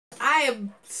I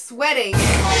am sweating.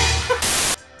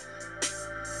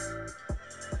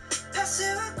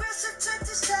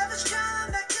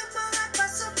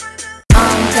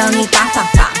 엉덩이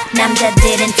빵빵빵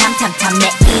남자들은 탐탐탐 내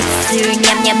입술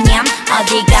냠냠냠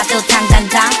어디 가도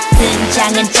당당당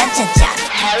등장은 짠짠짠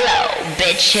Hello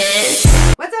bitches.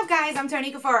 What's up guys, I'm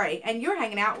K.A.R.D and you're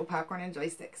hanging out with Popcorn and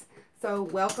Joysticks. So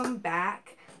welcome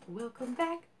back. Welcome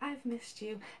back. I've missed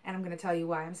you. And I'm going to tell you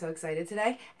why I'm so excited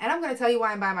today. And I'm going to tell you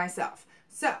why I'm by myself.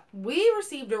 So we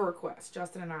received a request,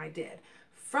 Justin and I did,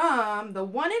 from the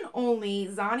one and only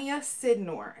Zania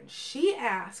Sidnor. And she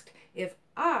asked if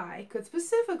I could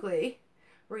specifically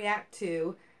react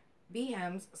to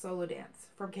BM's solo dance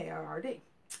from K.A.R.D.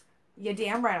 Yeah,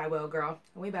 damn right I will, girl.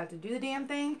 And we about to do the damn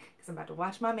thing because I'm about to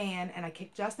watch my man and I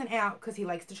kicked Justin out because he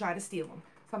likes to try to steal them.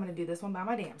 So I'm going to do this one by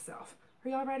my damn self. Are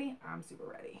y'all ready? I'm super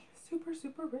ready. Super,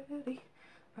 super ready.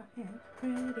 I am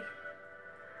ready.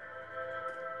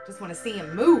 Just want to see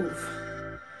him move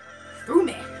through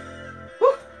me.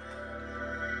 Woo.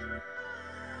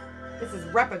 This is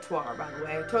Repertoire, by the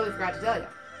way. I totally forgot to tell you.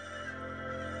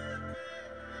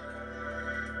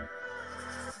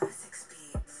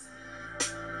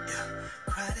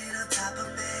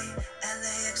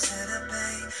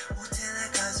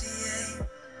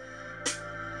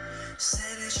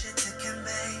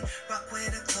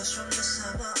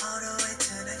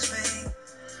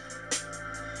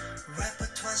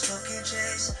 Repertoire smoking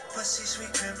J's, pussy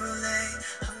sweet creme brulee.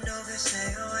 Hungover,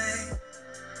 stay away.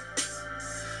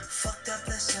 Fucked up,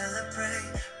 let's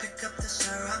celebrate. Pick up the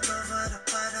syrup over the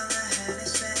bottle of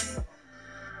Hennessy.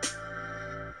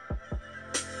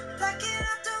 Blacking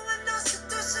out the window,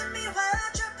 seducing me while I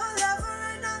triple over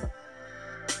right now.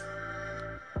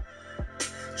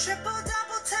 Triple,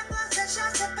 double, 10 blunts, 10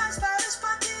 shots, 10 pounds, bottles,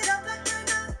 fuck it up like right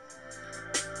now.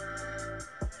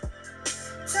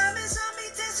 Time is on me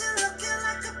dancing, looking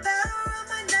like a battle around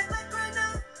my neck like right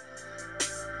now.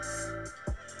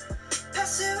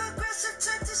 Passive aggressive,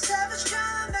 type to savage, girl,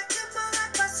 I'm acting more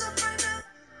like myself right now.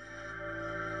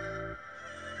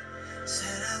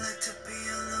 Said I like to be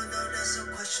alone, don't ask some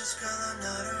questions, girl, I'm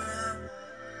not around.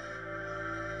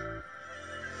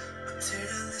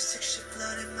 Materialistic shit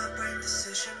flooding my brain,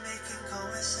 decision making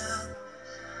going south.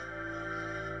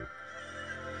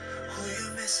 Who you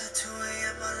miss at 2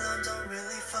 a.m. alone don't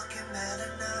really fucking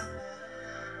matter now.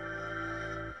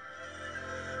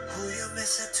 Who you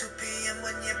miss at 2 p.m.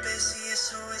 when you're busy is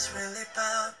who it's really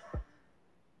about.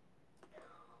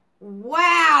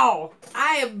 Wow,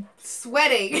 I am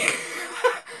sweating.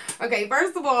 Okay,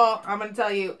 first of all, I'm going to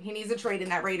tell you, he needs to trade in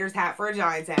that Raiders hat for a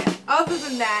Giants hat. Other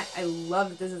than that, I love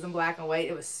that this is in black and white.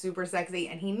 It was super sexy,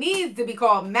 and he needs to be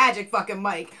called Magic fucking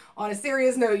Mike. On a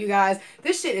serious note, you guys,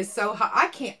 this shit is so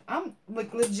hot. I'm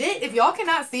like legit, if y'all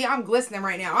cannot see, I'm glistening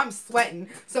right now. I'm sweating.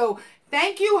 So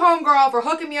thank you, homegirl, for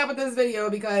hooking me up with this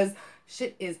video because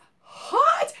shit is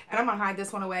hot. And I'm going to hide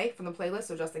this one away from the playlist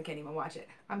so Justin can't even watch it.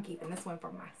 I'm keeping this one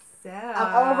for myself.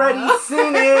 I've already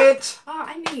seen it. Oh,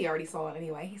 I knew he already saw it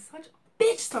anyway. He's such a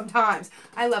bitch sometimes.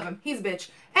 I love him. He's a bitch.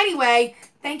 Anyway,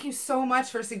 thank you so much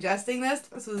for suggesting this.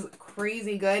 This was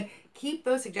crazy good. Keep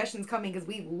those suggestions coming because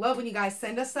we love when you guys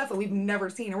send us stuff that we've never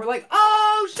seen. And we're like,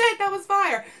 oh, shit, that was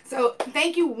fire. So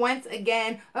thank you once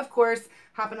again. Of course,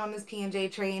 hopping on this P&J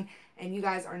train. And you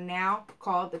guys are now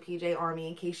called the PJ Army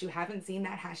in case you haven't seen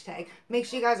that hashtag. Make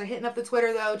sure you guys are hitting up the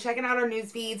Twitter, though, checking out our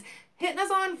news feeds, hitting us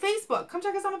on Facebook. Come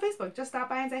check us out on Facebook. Just stop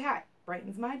by and say hi.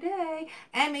 Brightens my day.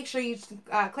 And make sure you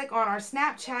click on our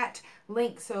Snapchat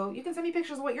link so you can send me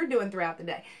pictures of what you're doing throughout the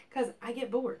day. Because I get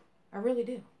bored. I really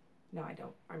do. No, I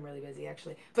don't. I'm really busy,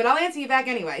 actually. But I'll answer you back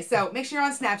anyway. So make sure you're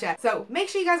on Snapchat. So make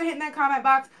sure you guys are hitting that comment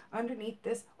box underneath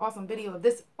this awesome video of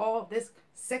this, all this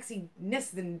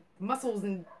sexiness and muscles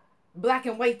and black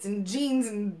and whites and jeans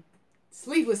and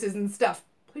sleevelesses and stuff.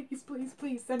 Please, please,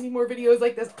 please send me more videos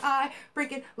like this. I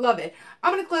freaking love it.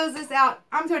 I'm going to close this out.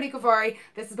 I'm K.A.R.D.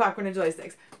 This is Popcorn and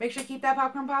Joysticks. Make sure you keep that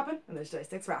popcorn popping and those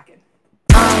joysticks rocking.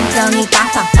 엉덩이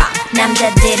빵빵빵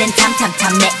남자들은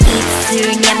탐탐탐 내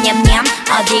입술 냠냠냠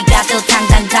어디 가도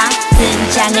당당당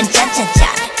등장은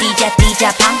짠짠짠 뛰자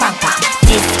뛰자 팡팡팡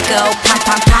디스코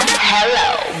팡팡팡 Hello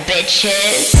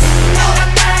bitches.